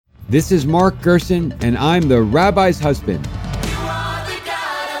This is Mark Gerson, and I'm the Rabbi's husband.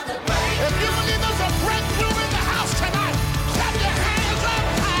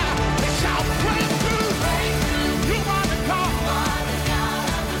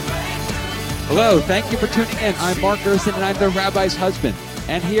 Hello, thank you for tuning in. I'm Mark Gerson, and I'm the Rabbi's husband.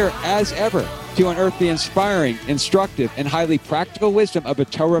 And here, as ever, to unearth the inspiring, instructive, and highly practical wisdom of a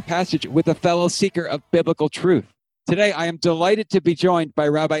Torah passage with a fellow seeker of biblical truth. Today, I am delighted to be joined by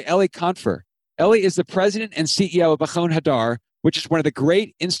Rabbi Elie Kaunfer. Elie is the president and CEO of Machon Hadar, which is one of the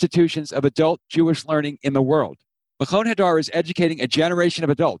great institutions of adult Jewish learning in the world. Machon Hadar is educating a generation of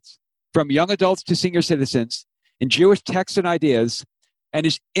adults, from young adults to senior citizens, in Jewish texts and ideas, and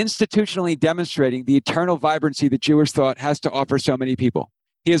is institutionally demonstrating the eternal vibrancy that Jewish thought has to offer so many people.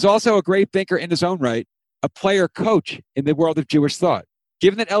 He is also a great thinker in his own right, a player coach in the world of Jewish thought.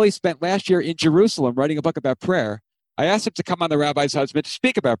 Given that Elie spent last year in Jerusalem writing a book about prayer, I asked him to come on the Rabbi's husband to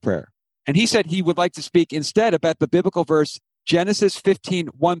speak about prayer. And he said he would like to speak instead about the biblical verse Genesis 15,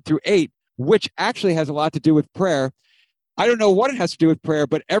 1 through 8, which actually has a lot to do with prayer. I don't know what it has to do with prayer,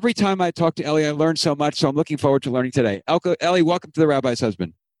 but every time I talk to Elie, I learn so much, so I'm looking forward to learning today. Elie, welcome to the Rabbi's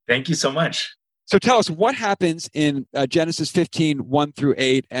husband. Thank you so much. So tell us, what happens in Genesis 15, 1 through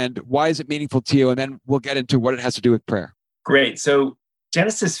 8, and why is it meaningful to you? And then we'll get into what it has to do with prayer. Great. So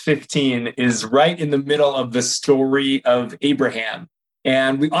Genesis 15 is right in the middle of the story of Abraham.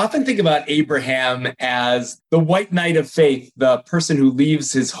 And we often think about Abraham as the white knight of faith, the person who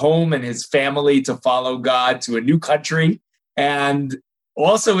leaves his home and his family to follow God to a new country, and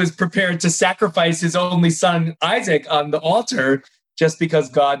also is prepared to sacrifice his only son, Isaac, on the altar just because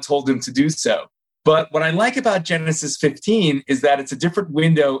God told him to do so. But what I like about Genesis 15 is that it's a different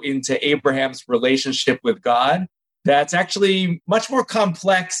window into Abraham's relationship with God that's actually much more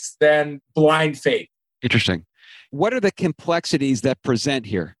complex than blind faith. Interesting. What are the complexities that present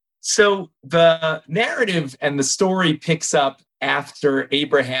here? So the narrative and the story picks up after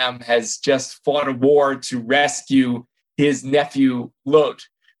Abraham has just fought a war to rescue his nephew Lot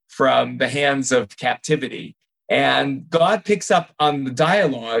from the hands of captivity. And God picks up on the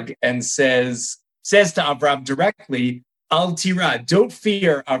dialogue and says to Avram directly, Al tira, don't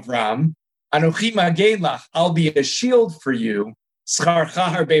fear, Avram. Anochi magen lach, I'll be a shield for you. Scharcha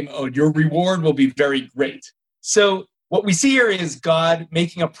harbe me'od, your reward will be very great. So what we see here is God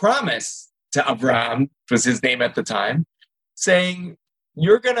making a promise to Avram, which was his name at the time, saying,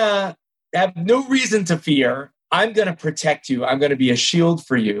 you're going to have no reason to fear. I'm going to protect you. I'm going to be a shield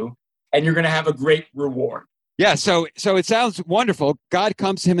for you, and you're going to have a great reward. Yeah, so it sounds wonderful. God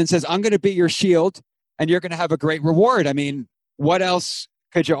comes to him and says, I'm going to be your shield, and you're going to have a great reward. I mean, what else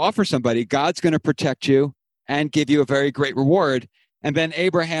could you offer somebody? God's going to protect you and give you a very great reward. And then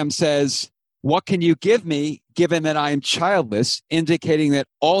Abraham says, what can you give me, given that I am childless, indicating that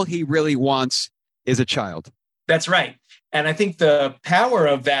all he really wants is a child? That's right. And I think the power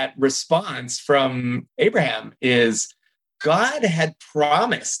of that response from Abraham is God had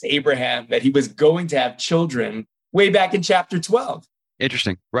promised Abraham that he was going to have children way back in chapter 12.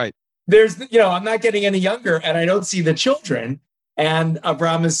 Interesting. Right. I'm not getting any younger and I don't see the children. And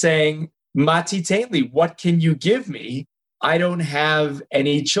Abraham is saying, Mati Tainli, what can you give me? I don't have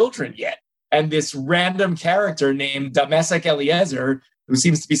any children yet. And this random character named Damesek Eliezer, who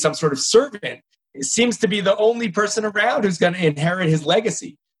seems to be some sort of servant, seems to be the only person around who's going to inherit his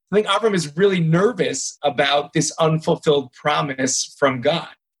legacy. I think Avram is really nervous about this unfulfilled promise from God.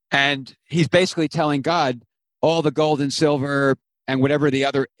 And he's basically telling God, all the gold and silver and whatever the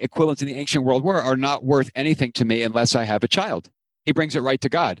other equivalents in the ancient world were are not worth anything to me unless I have a child. He brings it right to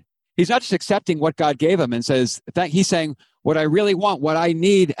God. He's not just accepting what God gave him and says, he's saying, what I really want, what I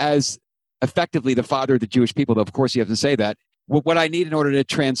need as effectively the father of the Jewish people, though of course he doesn't say that, what I need in order to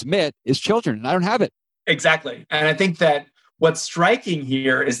transmit is children, and I don't have it. Exactly. And I think that what's striking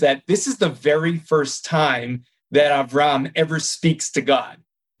here is that this is the very first time that Avram ever speaks to God.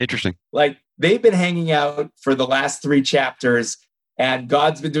 Interesting. Like, they've been hanging out for the last 3 chapters, and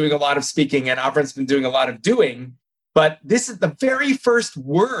God's been doing a lot of speaking, and Avram's been doing a lot of doing. But this is the very first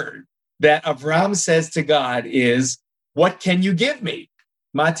word that Avram says to God is, what can you give me?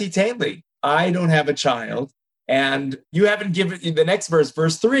 Mati Tainli, I don't have a child. And you haven't given, the next verse,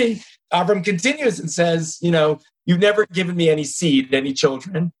 verse 3, Avram continues and says, you've never given me any seed, any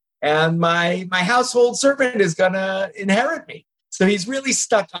children, and my household servant is going to inherit me. So he's really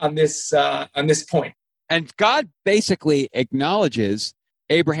stuck on this point. And God basically acknowledges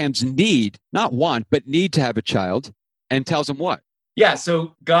Abraham's need, not want, but need to have a child, and tells him what? Yeah,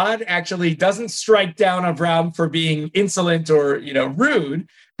 so God actually doesn't strike down Avram for being insolent or, rude,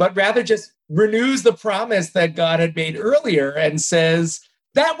 but rather just renews the promise that God had made earlier and says,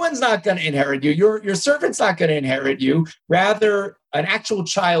 that one's not going to inherit you. Your servant's not going to inherit you. Rather, an actual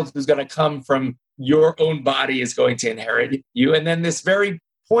child who's going to come from your own body is going to inherit you. And then this very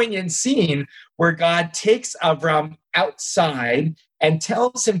poignant scene where God takes Avram outside and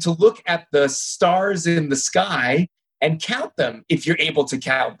tells him to look at the stars in the sky and count them if you're able to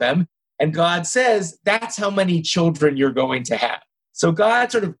count them. And God says, that's how many children you're going to have. So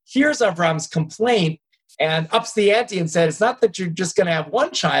God sort of hears Avram's complaint and ups the ante and said, it's not that you're just going to have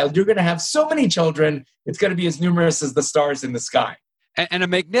one child, you're going to have so many children, it's going to be as numerous as the stars in the sky. And a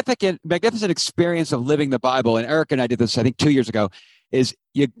magnificent experience of living the Bible, and Eric and I did this, I think, 2 years ago, is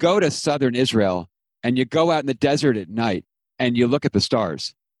you go to southern Israel and you go out in the desert at night and you look at the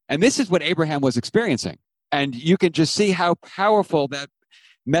stars. And this is what Abraham was experiencing. And you can just see how powerful that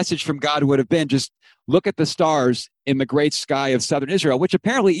message from God would have been. Just look at the stars in the great sky of southern Israel, which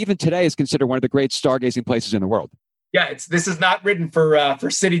apparently even today is considered one of the great stargazing places in the world. Yeah, this is not written for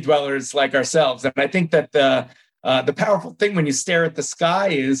city dwellers like ourselves. And I think that the powerful thing when you stare at the sky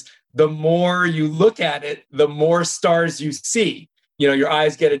is the more you look at it, the more stars you see. You know, your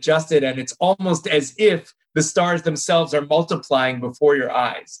eyes get adjusted, and it's almost as if the stars themselves are multiplying before your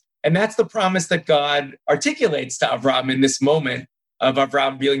eyes. And that's the promise that God articulates to Avram in this moment of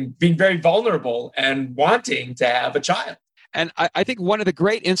Avram being very vulnerable and wanting to have a child. And I think one of the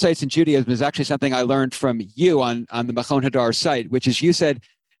great insights in Judaism is actually something I learned from you on the Machon Hadar site, which is you said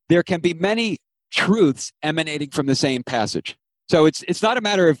there can be many truths emanating from the same passage. So it's not a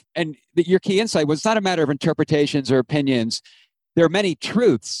matter of, and your key insight was, it's not a matter of interpretations or opinions. There are many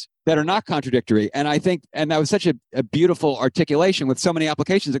truths that are not contradictory. And I think, and that was such a beautiful articulation with so many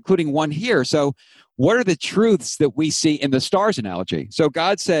applications, including one here. So what are the truths that we see in the stars analogy? So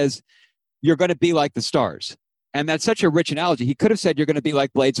God says, you're going to be like the stars. And that's such a rich analogy. He could have said, you're going to be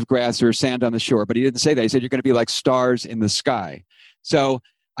like blades of grass or sand on the shore, but he didn't say that. He said, you're going to be like stars in the sky. So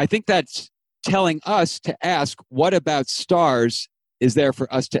I think that's telling us to ask, what about stars is there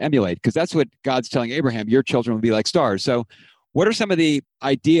for us to emulate? Because that's what God's telling Abraham, your children will be like stars. So what are some of the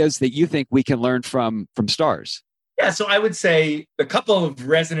ideas that you think we can learn from stars? Yeah, so I would say a couple of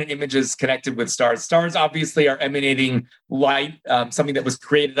resonant images connected with stars. Stars obviously are emanating light, something that was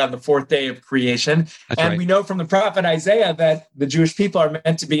created on the fourth day of creation. That's right. We know from the prophet Isaiah that the Jewish people are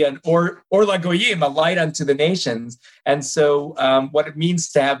meant to be an or lagoyim, a light unto the nations. And so what it means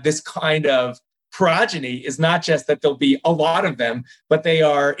to have this kind of progeny is not just that there'll be a lot of them, but they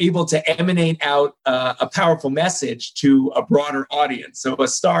are able to emanate out a powerful message to a broader audience. So a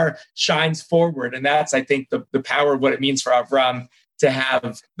star shines forward, and that's, I think, the power of what it means for Avram to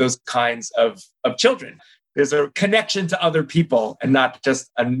have those kinds of children. There's a connection to other people and not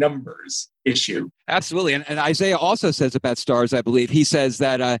just a numbers issue. Absolutely. And Isaiah also says about stars, I believe, he says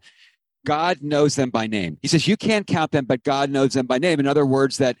that God knows them by name. He says, you can't count them, but God knows them by name. In other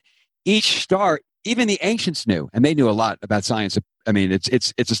words, that each star, even the ancients knew, and they knew a lot about science. I mean,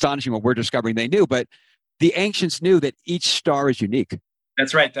 it's astonishing what we're discovering they knew, but the ancients knew that each star is unique.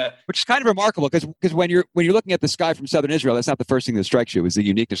 That's right. Which is kind of remarkable because when you're looking at the sky from southern Israel, that's not the first thing that strikes you is the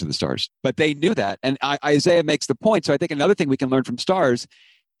uniqueness of the stars. But they knew that, and Isaiah makes the point. So I think another thing we can learn from stars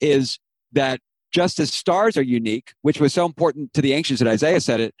is that just as stars are unique, which was so important to the ancients that Isaiah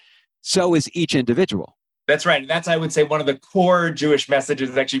said it, so is each individual. That's right. And that's, I would say, one of the core Jewish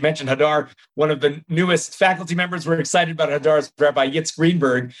messages. Actually, you mentioned Hadar. One of the newest faculty members we're excited about Hadar's Rabbi Yitz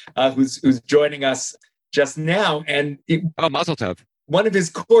Greenberg, who's joining us just now. And Mazel tov. One of his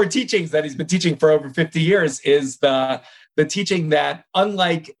core teachings that he's been teaching for over 50 years is the teaching that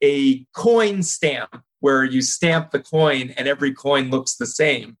unlike a coin stamp, where you stamp the coin and every coin looks the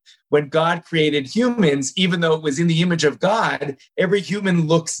same, when God created humans, even though it was in the image of God, every human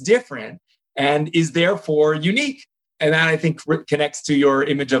looks different and is therefore unique. And that, I think, connects to your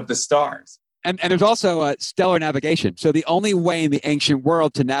image of the stars. And there's also stellar navigation. So the only way in the ancient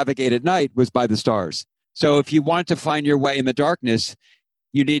world to navigate at night was by the stars. So if you want to find your way in the darkness,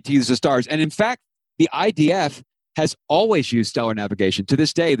 you need to use the stars. And in fact, the IDF has always used stellar navigation. To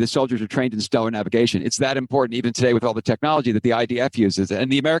this day, the soldiers are trained in stellar navigation. It's that important even today with all the technology that the IDF uses. And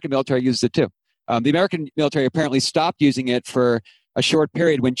the American military uses it too. The American military apparently stopped using it for a short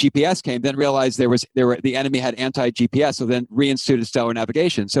period when GPS came, then realized the enemy had anti-GPS, so then reinstituted stellar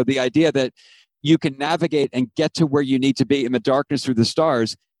navigation. So the idea that you can navigate and get to where you need to be in the darkness through the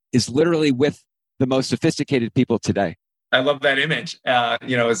stars is literally with the most sophisticated people today. I love that image,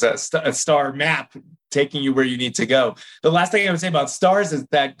 as a star map taking you where you need to go. The last thing I would say about stars is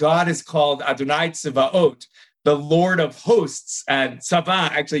that God is called Adonai Tzevaot, the Lord of hosts, and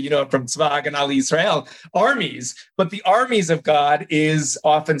Tzava, actually, from Tzva Haganah Yisrael, armies. But the armies of God is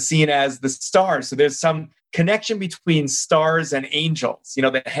often seen as the stars. So there's some connection between stars and angels,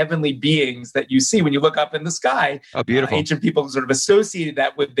 the heavenly beings that you see when you look up in the sky. Oh, beautiful. Ancient people sort of associated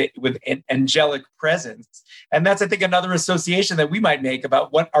that with an angelic presence. And that's, I think, another association that we might make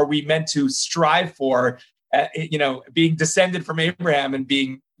about what are we meant to strive for, being descended from Abraham and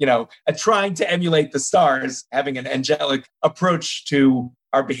being, trying to emulate the stars, having an angelic approach to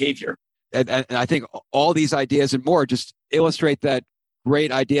our behavior. And I think all these ideas and more just illustrate that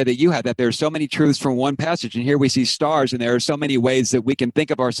great idea that you had, that there's so many truths from one passage. And here we see stars, and there are so many ways that we can think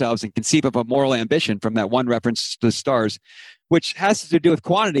of ourselves and conceive of a moral ambition from that one reference to stars, which has to do with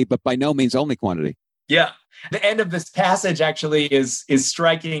quantity, but by no means only quantity. Yeah. The end of this passage actually is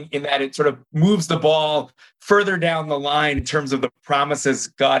striking in that it sort of moves the ball further down the line in terms of the promises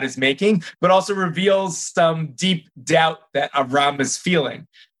God is making, but also reveals some deep doubt that Avram is feeling.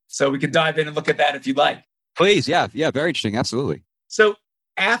 So we could dive in and look at that if you'd like. Please. Yeah. Very interesting. Absolutely. So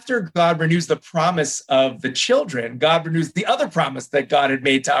after God renews the promise of the children, God renews the other promise that God had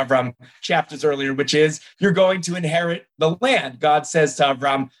made to Avram chapters earlier, which is you're going to inherit the land. God says to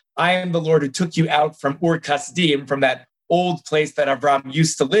Avram, I am the Lord who took you out from Ur Kasdim, from that old place that Avram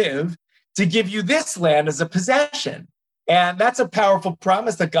used to live, to give you this land as a possession. And that's a powerful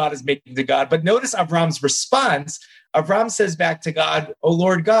promise that God is making to God. But notice Avram's response. Avram says back to God, O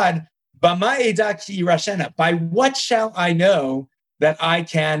Lord God, Bama edaki irashena, by what shall I know that I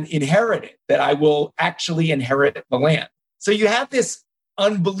can inherit it, that I will actually inherit the land? So you have this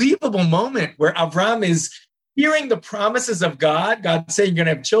unbelievable moment where Avram is hearing the promises of God. God saying you're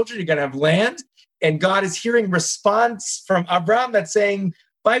going to have children, you're going to have land. And God is hearing response from Avram that's saying,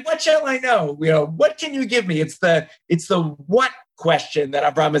 by what shall I know? What can you give me? It's the what question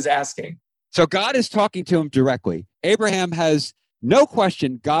that Avram is asking. So God is talking to him directly. Abraham has no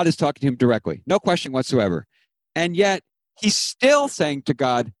question. God is talking to him directly. No question whatsoever. And yet he's still saying to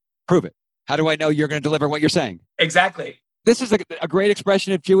God, prove it. How do I know you're going to deliver what you're saying? Exactly. This is a great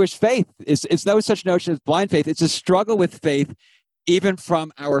expression of Jewish faith. It's no such notion as blind faith. It's a struggle with faith, even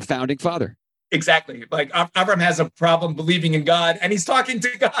from our founding father. Exactly. Like Avram has a problem believing in God, and he's talking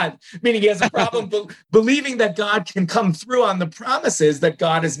to God, meaning he has a problem believing that God can come through on the promises that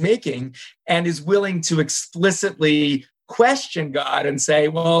God is making, and is willing to explicitly question God and say,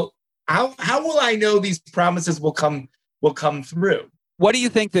 well, how will I know these promises will come through? What do you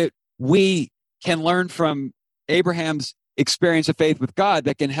think that we can learn from Abraham's experience of faith with God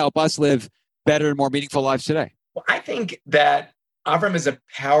that can help us live better and more meaningful lives today? Well, I think that Avram is a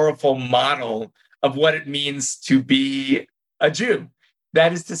powerful model of what it means to be a Jew.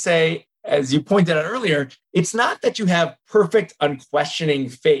 That is to say, as you pointed out earlier, it's not that you have perfect, unquestioning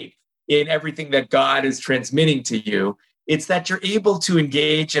faith in everything that God is transmitting to you. It's that you're able to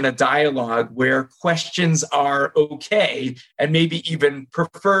engage in a dialogue where questions are okay and maybe even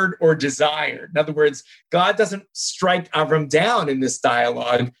preferred or desired. In other words, God doesn't strike Avram down in this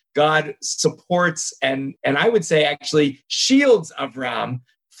dialogue. God supports and I would say actually shields Avram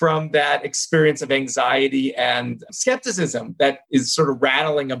from that experience of anxiety and skepticism that is sort of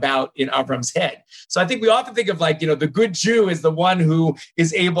rattling about in Avram's head. So I think we often think of the good Jew is the one who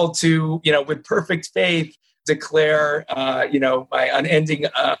is able to, with perfect faith, declare, my unending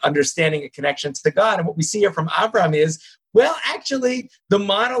understanding and connection to God. And what we see here from Avram is, well, actually, the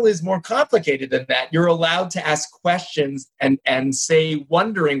model is more complicated than that. You're allowed to ask questions and say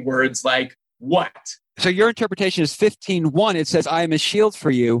wondering words like, what? So your interpretation is 15:1. It says, I am a shield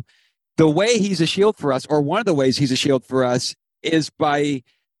for you. The way he's a shield for us, or one of the ways he's a shield for us, is by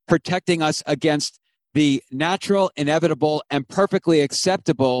protecting us against the natural, inevitable, and perfectly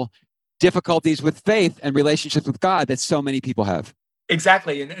acceptable difficulties with faith and relationships with God that so many people have.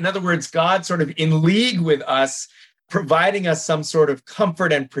 Exactly. In other words, God sort of in league with us, providing us some sort of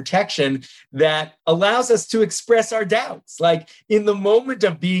comfort and protection that allows us to express our doubts. Like in the moment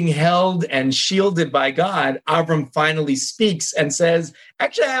of being held and shielded by God, Avram finally speaks and says,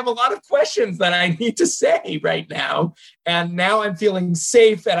 actually, I have a lot of questions that I need to say right now. And now I'm feeling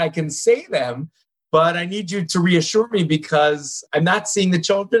safe and I can say them. But I need you to reassure me because I'm not seeing the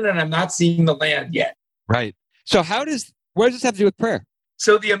children and I'm not seeing the land yet. Right. So what does this have to do with prayer?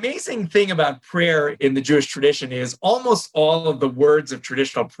 So the amazing thing about prayer in the Jewish tradition is almost all of the words of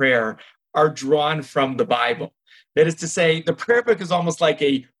traditional prayer are drawn from the Bible. That is to say, the prayer book is almost like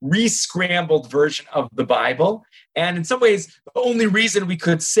a re-scrambled version of the Bible. And in some ways, the only reason we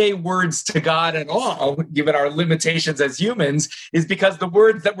could say words to God at all, given our limitations as humans, is because the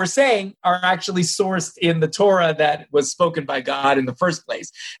words that we're saying are actually sourced in the Torah that was spoken by God in the first place.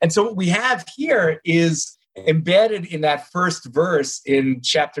 And so what we have here is embedded in that first verse in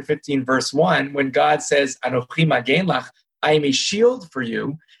chapter 15, verse 1, when God says, Anochi magen lach, I am a shield for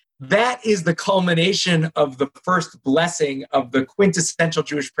you. that is the culmination of the first blessing of the quintessential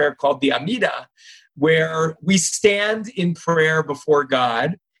Jewish prayer called the Amidah, where we stand in prayer before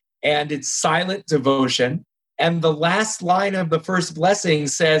God and it's silent devotion. And the last line of the first blessing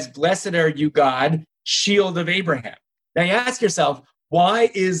says, "Blessed are you, God, shield of Abraham." Now you ask yourself,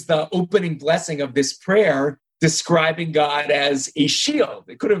 why is the opening blessing of this prayer describing God as a shield?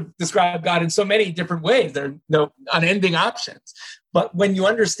 It could have described God in so many different ways. There are no unending options. But when you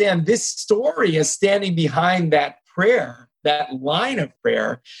understand this story as standing behind that prayer, that line of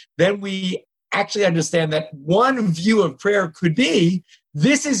prayer, then we actually understand that one view of prayer could be,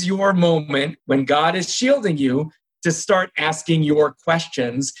 this is your moment when God is shielding you to start asking your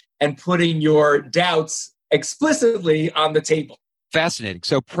questions and putting your doubts explicitly on the table. Fascinating.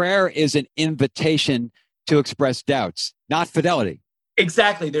 So prayer is an invitation to express doubts, not fidelity.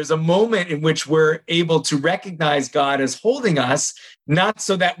 Exactly. There's a moment in which we're able to recognize God as holding us, not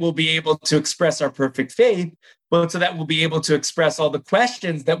so that we'll be able to express our perfect faith, but so that we'll be able to express all the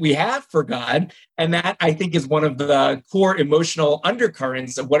questions that we have for God. And that, I think, is one of the core emotional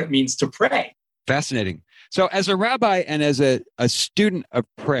undercurrents of what it means to pray. Fascinating. So as a rabbi and as a student of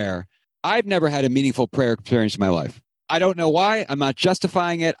prayer, I've never had a meaningful prayer experience in my life. I don't know why. I'm not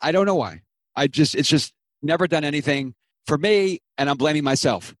justifying it. I don't know why. It's just never done anything for me, and I'm blaming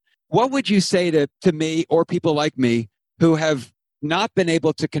myself. What would you say to me or people like me who have not been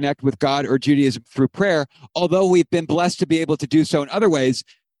able to connect with God or Judaism through prayer, although we've been blessed to be able to do so in other ways,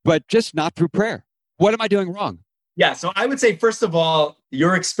 but just not through prayer? What am I doing wrong? Yeah, so I would say, first of all,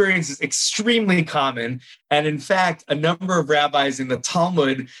 your experience is extremely common. And in fact, a number of rabbis in the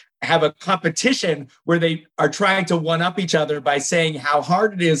Talmud have a competition where they are trying to one-up each other by saying how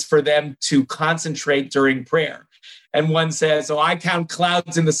hard it is for them to concentrate during prayer. And one says, "Oh, I count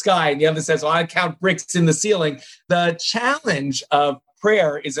clouds in the sky." And the other says, "Oh, I count bricks in the ceiling." The challenge of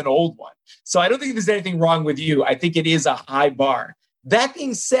prayer is an old one. So I don't think there's anything wrong with you. I think it is a high bar. That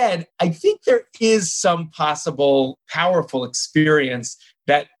being said, I think there is some possible powerful experience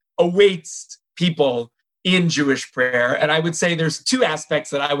that awaits people in Jewish prayer. And I would say there's two aspects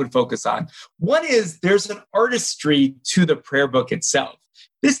that I would focus on. One is there's an artistry to the prayer book itself.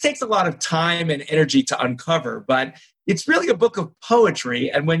 This takes a lot of time and energy to uncover, but it's really a book of poetry.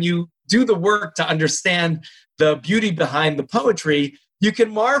 And when you do the work to understand the beauty behind the poetry, you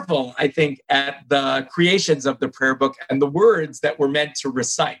can marvel, I think, at the creations of the prayer book and the words that were meant to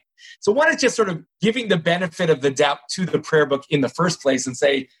recite. So one is just sort of giving the benefit of the doubt to the prayer book in the first place and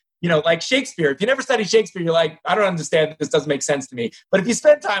say, like Shakespeare, if you never study Shakespeare, you're like, I don't understand, this doesn't make sense to me. But if you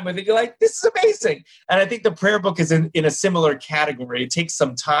spend time with it, you're like, this is amazing. And I think the prayer book is in a similar category. It takes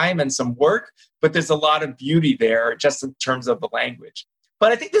some time and some work, but there's a lot of beauty there just in terms of the language.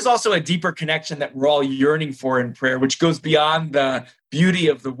 But I think there's also a deeper connection that we're all yearning for in prayer, which goes beyond the beauty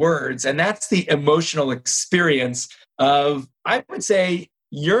of the words. And that's the emotional experience of, I would say,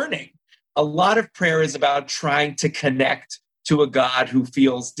 yearning. A lot of prayer is about trying to connect to a God who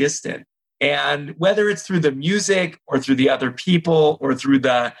feels distant. And whether it's through the music or through the other people or through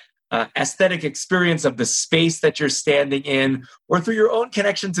the aesthetic experience of the space that you're standing in, or through your own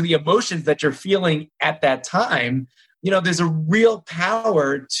connection to the emotions that you're feeling at that time, there's a real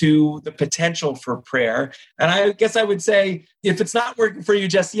power to the potential for prayer. And I guess I would say, if it's not working for you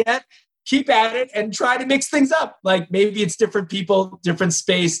just yet, keep at it and try to mix things up. Like maybe it's different people, different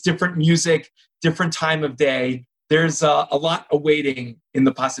space, different music, different time of day. There's a lot awaiting in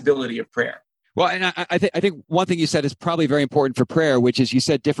the possibility of prayer. Well, and I think one thing you said is probably very important for prayer, which is you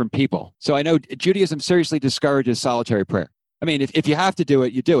said different people. So I know Judaism seriously discourages solitary prayer. I mean, if you have to do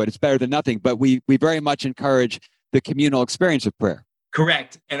it, you do it. It's better than nothing. But we very much encourage the communal experience of prayer.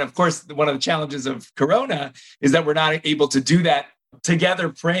 Correct. And of course, one of the challenges of Corona is that we're not able to do that together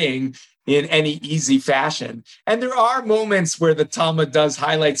praying in any easy fashion. And there are moments where the Talmud does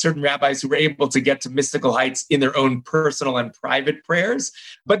highlight certain rabbis who were able to get to mystical heights in their own personal and private prayers.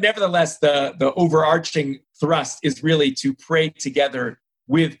 But nevertheless, the overarching thrust is really to pray together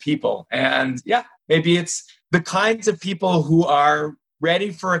with people. And yeah, maybe it's the kinds of people who are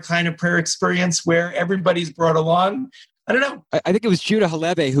ready for a kind of prayer experience where everybody's brought along. I don't know. I think it was Judah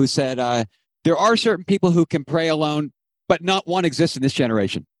Halevi who said, there are certain people who can pray alone, but not one exists in this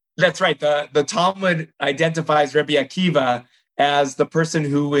generation. That's right. The Talmud identifies Rabbi Akiva as the person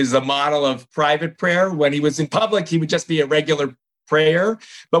who is a model of private prayer. When he was in public, he would just be a regular prayer.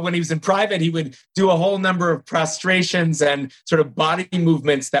 But when he was in private, he would do a whole number of prostrations and sort of body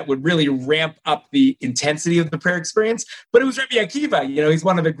movements that would really ramp up the intensity of the prayer experience. But it was Rabbi Akiva. He's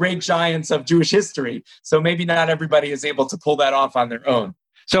one of the great giants of Jewish history. So maybe not everybody is able to pull that off on their own.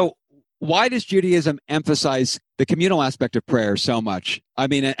 So why does Judaism emphasize the communal aspect of prayer so much? I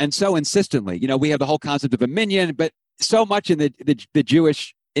mean, and so insistently. We have the whole concept of a minyan, but so much in the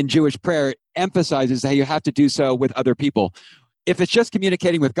Jewish prayer emphasizes that you have to do so with other people. If it's just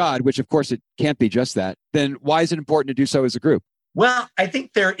communicating with God, which of course it can't be just that, then why is it important to do so as a group? Well, I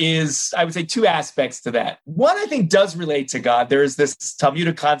think there is, I would say, two aspects to that. One, I think, does relate to God. There is this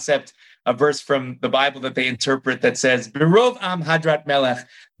Talmudic concept, a verse from the Bible that they interpret that says, Berov am hadrat melech,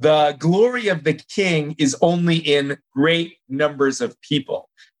 the glory of the king is only in great numbers of people.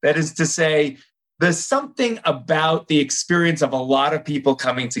 That is to say, there's something about the experience of a lot of people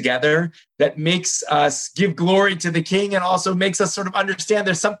coming together that makes us give glory to the king and also makes us sort of understand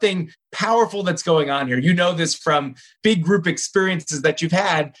there's something powerful that's going on here. You know this from big group experiences that you've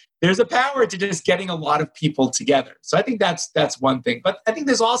had. There's a power to just getting a lot of people together. So I think that's one thing. But I think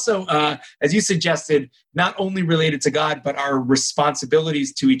there's also, as you suggested, not only related to God, but our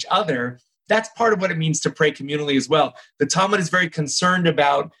responsibilities to each other. That's part of what it means to pray communally as well. The Talmud is very concerned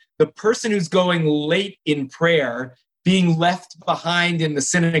about the person who's going late in prayer being left behind in the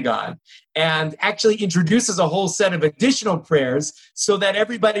synagogue, and actually introduces a whole set of additional prayers so that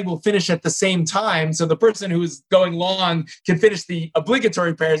everybody will finish at the same time. So the person who's going long can finish the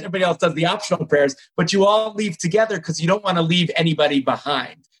obligatory prayers, everybody else does the optional prayers, but you all leave together because you don't want to leave anybody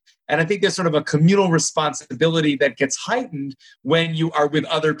behind. And I think there's sort of a communal responsibility that gets heightened when you are with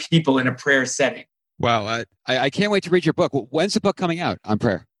other people in a prayer setting. Wow. I can't wait to read your book. When's the book coming out on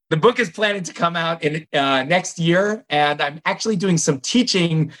prayer? The book is planning to come out in next year, and I'm actually doing some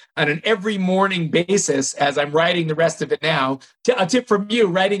teaching on an every morning basis as I'm writing the rest of it now. A tip from you,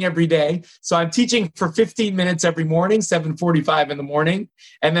 writing every day. So I'm teaching for 15 minutes every morning, 7:45 in the morning.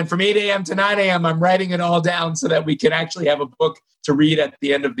 And then from 8 a.m. to 9 a.m., I'm writing it all down so that we can actually have a book to read at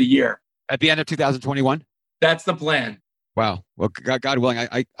the end of the year. At the end of 2021? That's the plan. Wow. Well, God willing,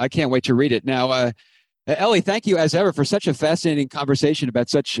 I can't wait to read it. Now, Elie, thank you as ever for such a fascinating conversation about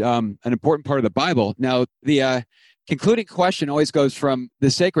such an important part of the Bible. Now, the concluding question always goes from the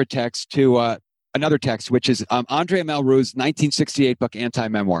sacred text to another text, which is Andre Malraux's 1968 book,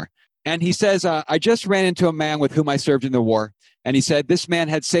 Anti-Memoir. And he says, I just ran into a man with whom I served in the war. And he said, this man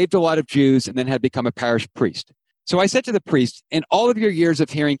had saved a lot of Jews and then had become a parish priest. So I said to the priest, in all of your years of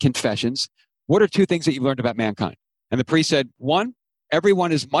hearing confessions, what are two things that you've learned about mankind? And the priest said, one,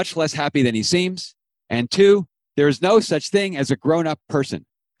 everyone is much less happy than he seems. And two, there is no such thing as a grown-up person.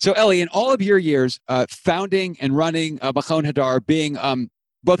 So, Elie, in all of your years founding and running Machon Hadar, being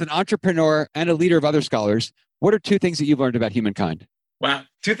both an entrepreneur and a leader of other scholars, what are two things that you've learned about humankind? Wow.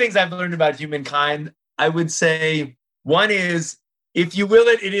 Two things I've learned about humankind. I would say one is, if you will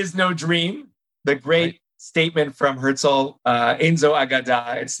it, it is no dream. The great statement from Herzl, Enzo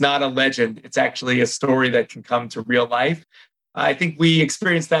Agada, it's not a legend. It's actually a story that can come to real life. I think we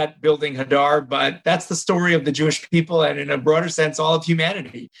experienced that building Hadar, but that's the story of the Jewish people and in a broader sense, all of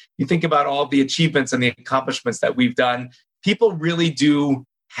humanity. You think about all the achievements and the accomplishments that we've done. People really do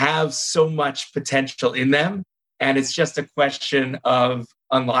have so much potential in them, and it's just a question of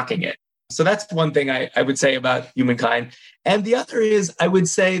unlocking it. So that's one thing I would say about humankind. And the other is, I would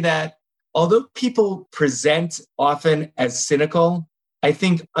say that although people present often as cynical, I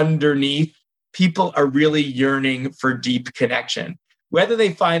think underneath, people are really yearning for deep connection. Whether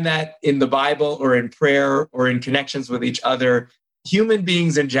they find that in the Bible or in prayer or in connections with each other, human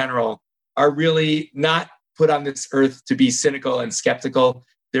beings in general are really not put on this earth to be cynical and skeptical.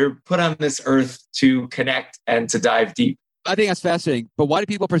 They're put on this earth to connect and to dive deep. I think that's fascinating. But why do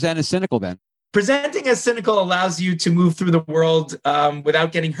people present as cynical then? Presenting as cynical allows you to move through the world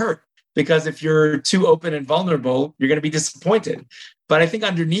without getting hurt. Because if you're too open and vulnerable, you're going to be disappointed. But I think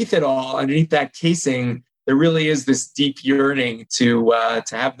underneath it all, underneath that casing, there really is this deep yearning to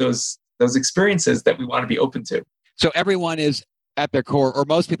have those experiences that we want to be open to. So everyone is at their core, or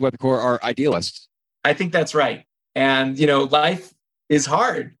most people at the core, are idealists. I think that's right. And, life is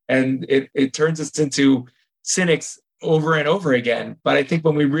hard and it turns us into cynics over and over again. But I think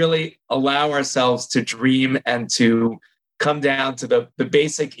when we really allow ourselves to dream and to come down to the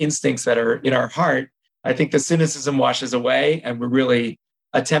basic instincts that are in our heart, I think the cynicism washes away and we're really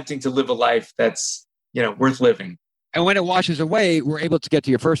attempting to live a life that's, worth living. And when it washes away, we're able to get to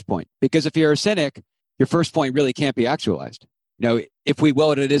your first point. Because if you're a cynic, your first point really can't be actualized. If we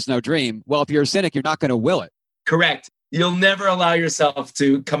will it, it is no dream. Well, if you're a cynic, you're not going to will it. Correct. You'll never allow yourself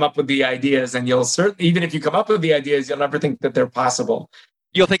to come up with the ideas, and you'll certainly, even if you come up with the ideas, you'll never think that they're possible.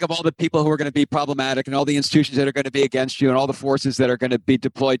 You'll think of all the people who are going to be problematic and all the institutions that are going to be against you and all the forces that are going to be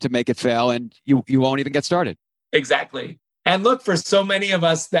deployed to make it fail, and you won't even get started. Exactly. And look, for so many of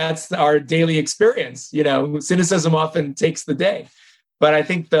us, that's our daily experience. Cynicism often takes the day. But I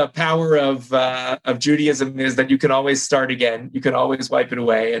think the power of Judaism is that you can always start again. You can always wipe it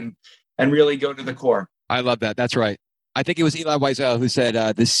away and really go to the core. I love that. That's right. I think it was Elie Wiesel who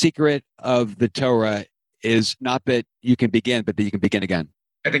said the secret of the Torah is not that you can begin, but that you can begin again.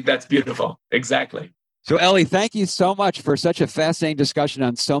 I think that's beautiful. Exactly. So, Elie, thank you so much for such a fascinating discussion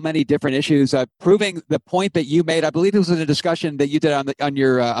on so many different issues, proving the point that you made. I believe it was in a discussion that you did on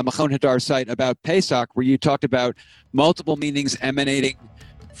your Machon Hadar site about Pesach, where you talked about multiple meanings emanating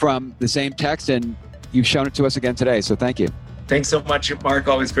from the same text, and you've shown it to us again today. So thank you. Thanks so much, Mark.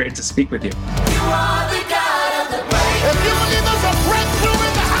 Always great to speak with you. You are the God of the break. If you believe there's a breakthrough